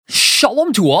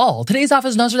Shalom to all. Today's daf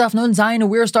is Nazir daf Nun Zayin, and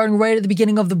we're starting right at the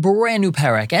beginning of the brand new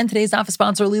parak. And today's daf is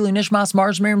sponsored Lili Nishmas,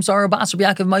 Marj Miriam Sarah, Basar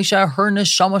Yaakov Maisha, her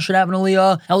neshama should have an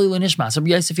aliyah. Lili Nishmas,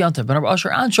 Rabbi Yosef Yantav, Ben Rabbi Asher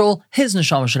Anshul, his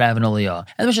neshama should have an aliyah.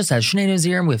 And the Mishnah says, Shnei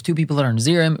Nazirim, we have two people that are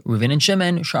Nazirim, Reuven and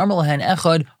Shimon, Sharma Lahan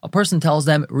Echad. A person tells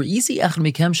them, Re'isi Echad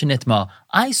Mikem Shenitma.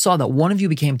 I saw that one of you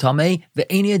became Tameh,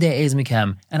 Ve'eni Yadei Ez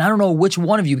Mikem, and I don't know which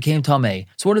one of you became Tameh.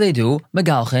 So what do?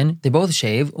 Megalchin, they both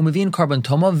shave, Umivin Karban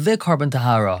Toma, Ve Karban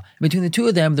Tahara. Between the two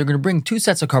of them, they're going to bring two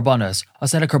sets of karbanos. A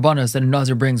set of karbanos that a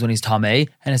Nazir brings when he's tameh,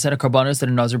 and a set of karbanos that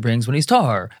a Nazir brings when he's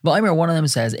tahar. But one of them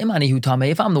says, Imani hu tameh,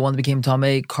 if I'm the one that became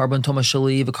tameh, karban toma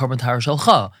shali, the karban tahar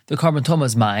shalcha. The karban toma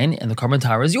is mine, and the karban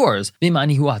tahar is yours.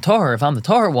 Imani hu tahar, if I'm the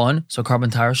tahar one, so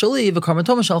karban tahar shali, the karban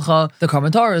toma shalcha, the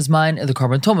karban tahar is mine, and the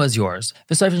karban toma is yours.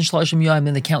 V'sayfin shlashim yom,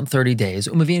 then they count 30 days.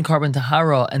 Umavin karban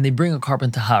tahara, and they bring a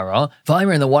karban tahara.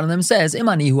 And the one of them says,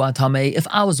 Imani hu tameh, if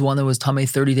I was the one that was tameh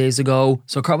 30 days ago,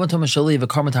 so karban toma shali, the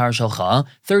karban tahara shalcha.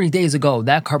 30 days ago,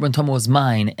 that karban toma was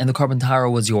mine, and the karban tahara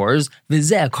was yours.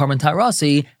 V'zeh karban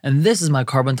taharasi, and this is my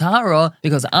karban tahara,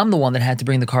 because I'm the one that had to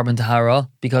bring the karban tahara,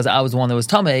 because I was the one that was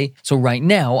tameh. So right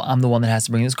now, I'm the one that has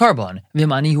to bring this karban.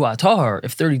 V'mani hu tahar,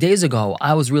 if 30 days ago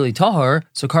I was really tahar,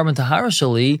 so karban tahara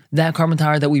shali, that karban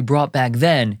tahara that we brought back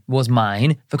then was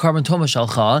mine. The karban toma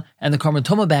shalcha, and the karban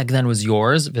toma back then was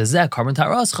yours. V'zeh karban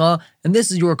taharascha, and this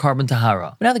is your karban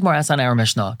tahara. But now the Gemara asks on our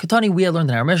Mishnah. Katani, we had learned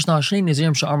in our Mishnah, Shnei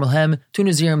Nazirim sha'amar lehem, two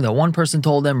Nazirim, that one person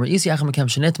told them, Re'isi acham mekem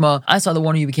shenitma, I saw the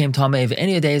one of you became tameh,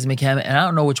 Ve'eni yadei ez mekem, and I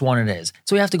don't know which one it is.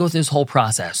 So we have to go through this whole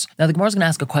process. Now the Gemara is going to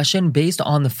ask a question based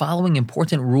on the following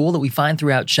important rule that we find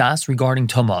throughout Shas regarding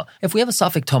Tumah. If we have a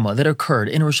suffix Tumah that occurred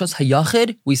in Rishus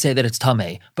Hayachid, we say that it's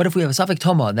tameh. But if we have a suffix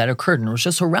Tumah that occurred in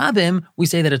Rishus Harabim, we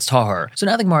say that it's tahar. So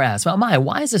now the Gemara asks,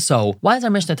 why is this so? Why is our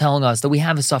Mishnah telling us that we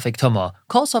have a suffix Tumah?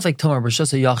 Call suffix Tumah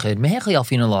Rishus Hayachid, Mehechli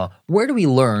Alfinallah. Where do we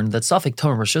learn that suffix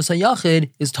Tumah Rishus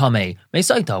Hayachid is tameh?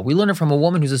 Mesaita. We learn it from a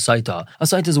woman who's a saita. A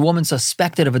saita is a woman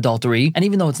suspected of adultery, and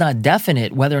even though it's not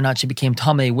definite whether or not she became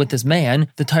tameh with this man,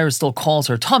 the Torah still calls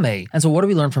her tameh. And so what do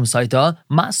we learn from saita?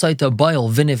 Ma saita bail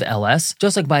viniv ls.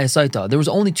 Just like by a saita, there was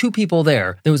only two people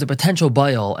there. There was a potential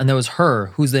bail, and there was her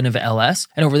who's the niv ls.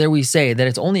 And over there we say that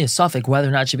it's only a suffix whether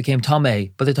or not she became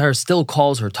tameh, but the Torah still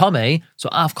calls her tameh. So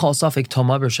af call suffix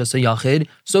tama b'rishus hayachid.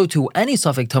 So to any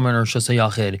suffix tama b'rishus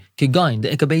hayachid, kigain the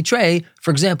ikabei trey.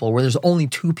 For example, where there's only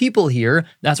two people here,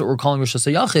 that's what we're calling Rishus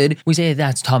Hayachid, we say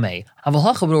that's Tameh.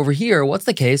 But over here, what's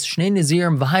the case? Shnei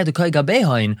Nazirim v'hai dekai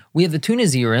gabehain. We have the two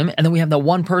Nazirim, and then we have that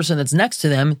one person that's next to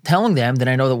them, telling them that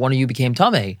I know that one of you became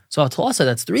Tameh. So Atlasa,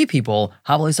 that's three people.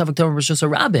 Havali Safik Tameh Rishus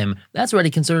Harabim. That's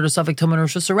already considered a Safik Tameh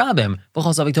Rishus Harabim.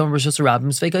 V'chal Safik Tameh Rishus Harabim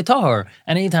is Feikai Tahar.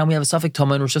 And anytime we have a Safik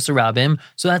Tameh Rishus Harabim,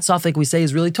 so that Safik we say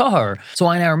is really Tahar. So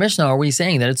why in our Mishnah are we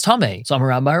saying that it's Tameh? So Amar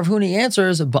Rabbi Rav Huni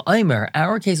answers, Ba'aimer,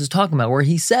 our case is talking about where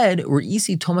he said,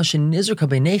 Re'isi Toma shenizr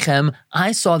kabeinechem,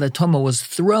 I saw that Toma was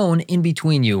thrown in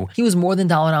between you. He was more than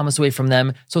Dalet Amos away from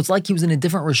them, so it's like he was in a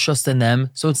different Rishus than them,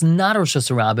 so it's not a Rishus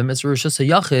Harabim, it's a Rishus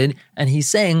Hayachid, and he's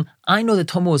saying, I know that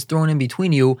Toma was thrown in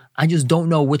between you, I just don't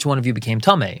know which one of you became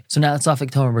Tameh. So now it's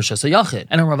Safik Toma Rishus Hayachid.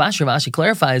 And on Rav Ashi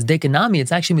clarifies, Dekanami,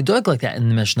 it's actually Medoik like that in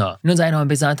the Mishnah.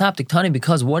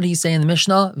 Because what did he say in the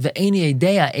Mishnah? Ve'eni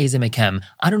yadei ez mekem.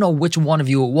 I don't know which one of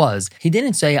you it was. He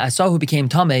didn't say, I saw who became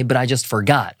Tameh, but I just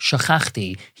forgot.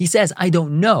 Shachachti. He says, I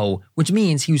don't know, which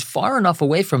means he was far enough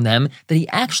away from them that he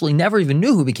actually never even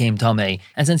knew who became Tameh.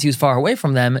 And since he was far away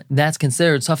from them, that's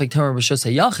considered Safik Toma Rishus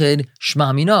Hayachid,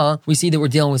 Shma Mina. We see that we're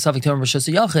dealing with Safik Toma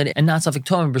Rishus Hayachid and not Safik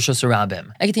Toma Rishus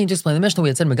Harabim. I continue to explain the Mishnah. We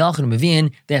had said Megalchin and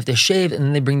Mavin, they have to shave and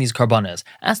then they bring these karbanas.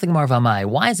 Ask the Gemara Vamai,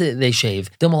 why is it that they shave?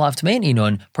 Dimalav Tamein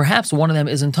Inun. Perhaps one of them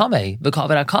isn't Tameh,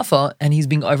 V'kavet HaKafa, and he's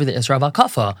being over the Isra of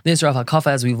HaKafa. The Isra of HaKafa,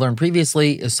 as we've learned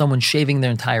previously, is someone shaving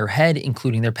their entire head,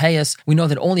 including their payas. We know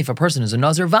that only if a person is a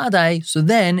Nazir Vadai, so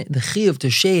then the chiyuv to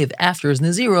shave after his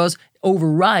Naziros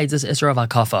overrides this Isra of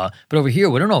HaKafa. But over here,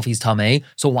 we don't know if he's Tameh,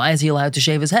 so why is he allowed to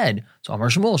shave his head? So Amar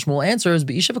Shmuel answers,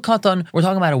 B'ishav Katan, we're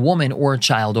talking about a woman or a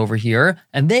child over here,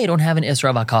 and they don't have an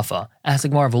Isra of HaKafa. Ask the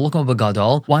Gemara, V'lukum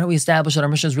b'gadol, why don't we establish that our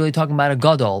Mishnah is really talking about a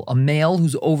gadol, a male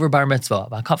who's over bar mitzvah,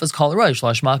 HaKafa's kol harosh,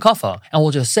 lashma HaKafa. And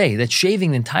we'll just say that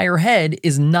shaving the entire head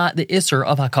is not the Isra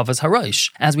of HaKafa's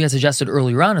harosh, as we had suggested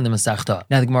earlier on in the Masechta.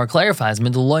 Now the Gemara clarifies,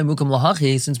 Midaloi mukum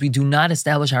lahachi, since we do not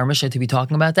establish our Mishnah to be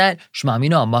talking about that, Shma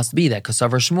Mina must be that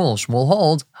Kasavar Shmuel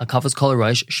holds Hakafa's kol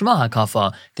harosh Shma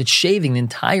Hakafa, that shaving the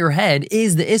entire head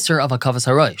is the Isser of Hakafa's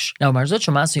harosh. Now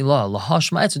Marzotra Masila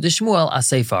Lahashmaetzu de Shmuel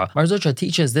Asefar. Marzotra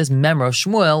teaches this member of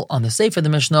Shmuel on the Sefer of the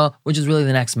Mishnah, which is really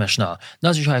the next Mishnah.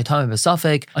 Nazir Shayatami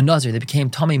Besafik, a Nazir that became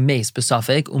Tami Mace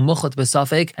Besafik, Umuchat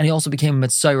Besafik, and he also became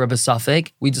Mitzayra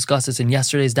Besafik. We discussed this in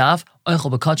yesterday's daf.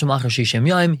 Eichel b'kachim lachar shishim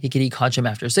yom. He could eat kachim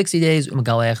after 60 days.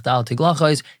 U'megalech dal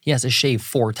tiglachos. He has to shave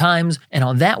 4 times. And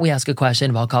on that, we ask a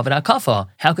question about kavod hakafa.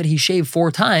 How could he shave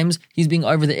 4 times? He's being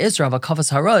over the isra of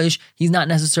hakafas harosh. He's not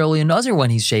necessarily a nazir when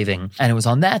he's shaving. And it was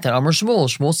on that Amar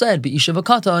Shmuel said, Be'isha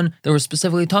v'katan, they were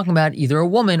specifically talking about either a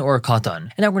woman or a katan.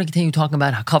 And now we're going to continue talking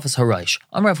about hakafas harosh.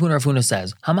 Amar Rav Huna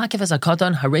says, Hamakefes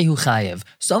hakatan harehu chayev.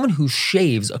 Someone who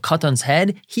shaves a katan's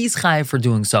head, he's chayev for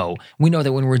doing so. We know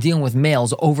that when we're dealing with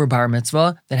males over bar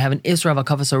mitzvah that have an isra of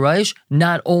hakafas harosh,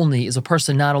 not only is a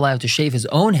person not allowed to shave his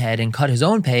own head and cut his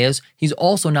own payas, he's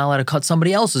also not allowed to cut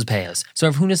somebody else's payas. So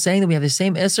Rav Huna is saying that we have the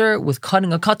same isra with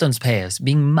cutting a katan's payas,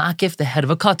 being makif the head of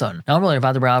a katan. Now, Rav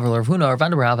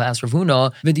Huna asked Rav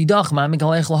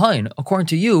Huna, according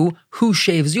to you, who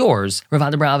shaves yours? Rav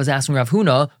Adabrav is asking Rav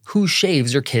Huna, who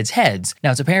shaves your kids' heads?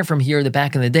 Now, it's apparent from here that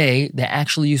back in the day, they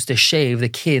actually used to shave the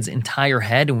kid's entire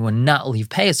head and would not leave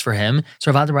payas for him.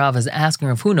 So Rav Adabrav is asking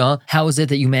Rav Huna, how is it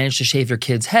that you managed to shave your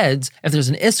kids' heads if there's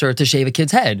an isser to shave a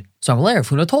kid's head? So Rav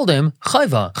Huna told him,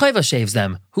 Chayva shaves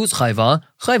them. Who's Chayva?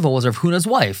 Chayva was Rav Huna's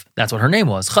wife. That's what her name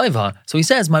was, Chayva. So he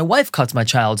says, my wife cuts my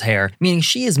child's hair, meaning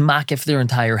she is makif their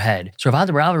entire head. So Rav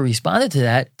Adabrav responded to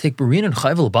that, Tikbarin and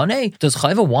Chayva l'banei? Does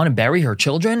Chayva want to bury her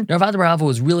children? Rav Adabrav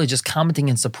was really just commenting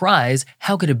in surprise,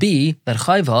 how could it be that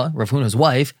Chayva, Rav Huna's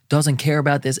wife, doesn't care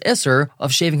about this isser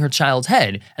of shaving her child's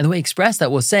head? And the way he expressed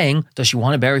that was saying, does she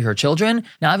want to bury her children?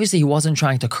 Now obviously he wasn't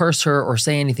trying to curse her or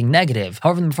say anything negative.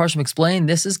 However, the Mefarshim explained,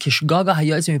 this is kishgaga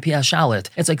hayotzim mipi hashalit.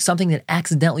 It's like something that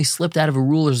accidentally slipped out of a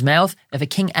ruler's mouth. If a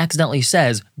king accidentally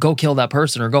says, go kill that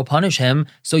person or go punish him,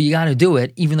 so you got to do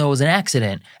it, even though it was an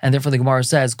accident. And therefore the Gemara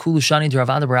says, Kulu shani de Rav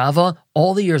Adabrava,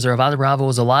 all the years that Rav Adabrava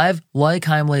was alive,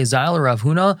 Laikaim le'zayl or Rav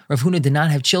Huna did not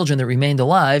have children that remained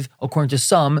alive, according to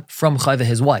some, from Chayva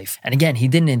his wife. And again, he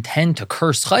didn't intend to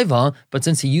curse Chayva, but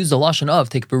since he used the lashon of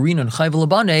Tikbarin and Chayva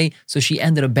l'banei, so she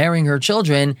ended up burying her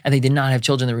children, and they did not have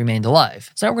children that remained alive.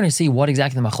 So now we're going to see what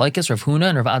exactly the machlekes Rav Huna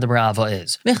and Rav Adabrava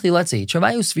is. Michli, let's see.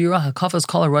 Travayu svira hakafas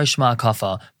kala rosh ma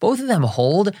hakafa. Both of them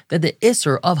hold that the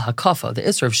isser of hakafa, the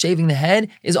isser of shaving the head,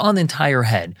 is on the entire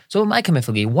head. So my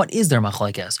kamifagi, what is their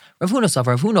machlekes? Rav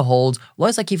Huna holds,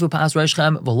 Lois akifu pas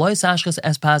roshchem v'lois ashches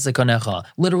es pas zekonecha.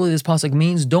 Literally, this pasuk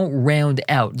means don't round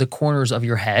out the corners of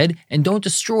your head and don't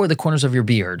destroy the corners of your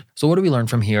beard. So what do we learn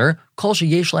from here? Kol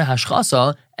sheyesh le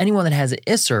hashchasa, anyone that has an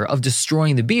isser of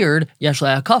destroying the beard, yesh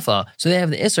le hakafa. So they have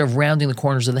the isser of rounding the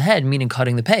corners of the head, meaning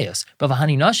cutting the payas. But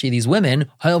v'hani nashi, these women,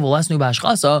 hayol v'lesnu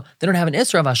b'hashchasa, they don't have an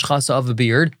isser of hashchasa of the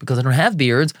beard because they don't have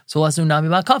beards, so lesnu nami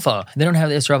b'hakafa. They don't have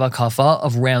the isser of hakafa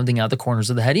of rounding out the corners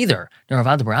of the head either. Now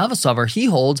Rav Adabrava Savar, he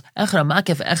holds echad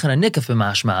makif echad nikaf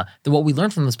b'mashma, that what we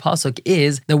learn from this pasuk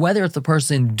is that whether it's the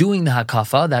person doing the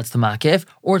hakafa, that's the makif,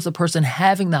 or it's the person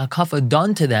having the hakafa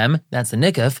done to them, that's the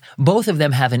nikaf, both of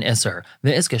them have an isser.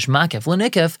 The iskish makif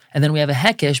l'nikaf, and then we have a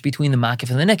hekesh between the makif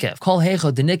and the nikaf. Kol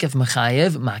heichod the nikaf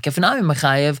mechayev, makif nami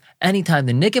mechayev. Anytime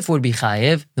the nikaf would be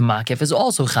chayev, the makif is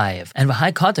also chayev. And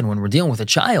v'hai katan, when we're dealing with a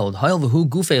child, hayol v'hu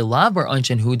gufei la bar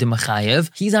unshin hu de mechayev.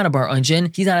 He's not a bar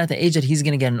unshin. He's not at the age that he's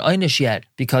going to get an einish yet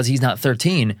because he's not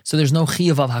 13. So there's no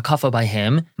chiyuv of hakafa by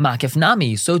him. Makif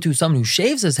nami. So too, someone who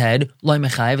shaves his head, loy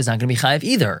mechayev, is not going to be chayev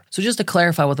either. So just to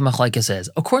clarify what the machlekes is,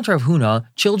 according to Rav Huna,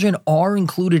 children are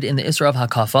included in the isra of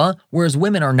hakafa, whereas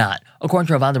women are not. According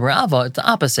to Rav Adabrava, it's the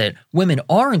opposite. Women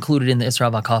are included in the isra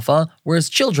of hakafa, whereas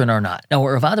children are not. Now, what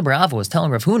Rav Adabrava was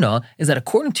telling Rav Huna is that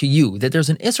according to you, that there's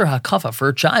an isra hakafa for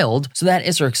a child, so that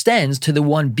isra extends to the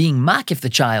one being makif the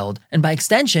child, and by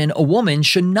extension, a woman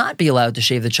should not be allowed to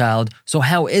shave the child. So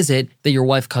how is it that your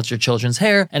wife cuts your children's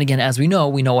hair? And again, as we know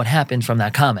what happened from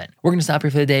that comment. We're going to stop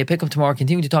here for the day, pick up tomorrow,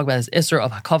 continue to talk about this isra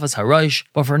of hakafas harosh,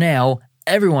 but for now,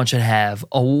 everyone should have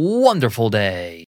a wonderful day.